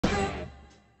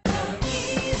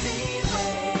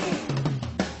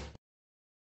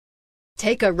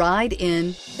Take a ride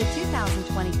in the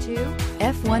 2022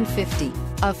 F-150.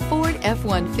 A Ford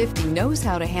F-150 knows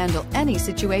how to handle any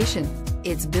situation.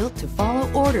 It's built to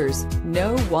follow orders,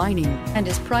 no whining, and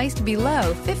is priced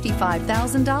below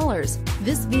 $55,000.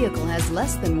 This vehicle has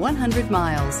less than 100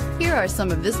 miles. Here are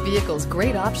some of this vehicle's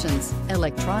great options: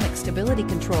 electronic stability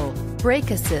control,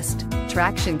 brake assist,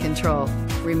 traction control,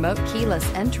 remote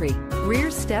keyless entry,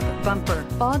 rear step bumper,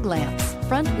 fog lamps,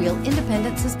 front wheel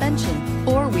independent suspension,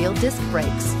 four-wheel disc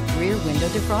brakes, rear window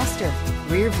defroster,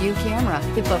 rear view camera.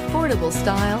 If affordable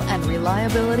style and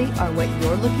reliability are what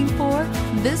you're looking for,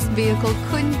 this vehicle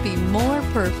couldn't be more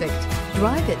perfect.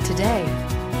 Drive it today.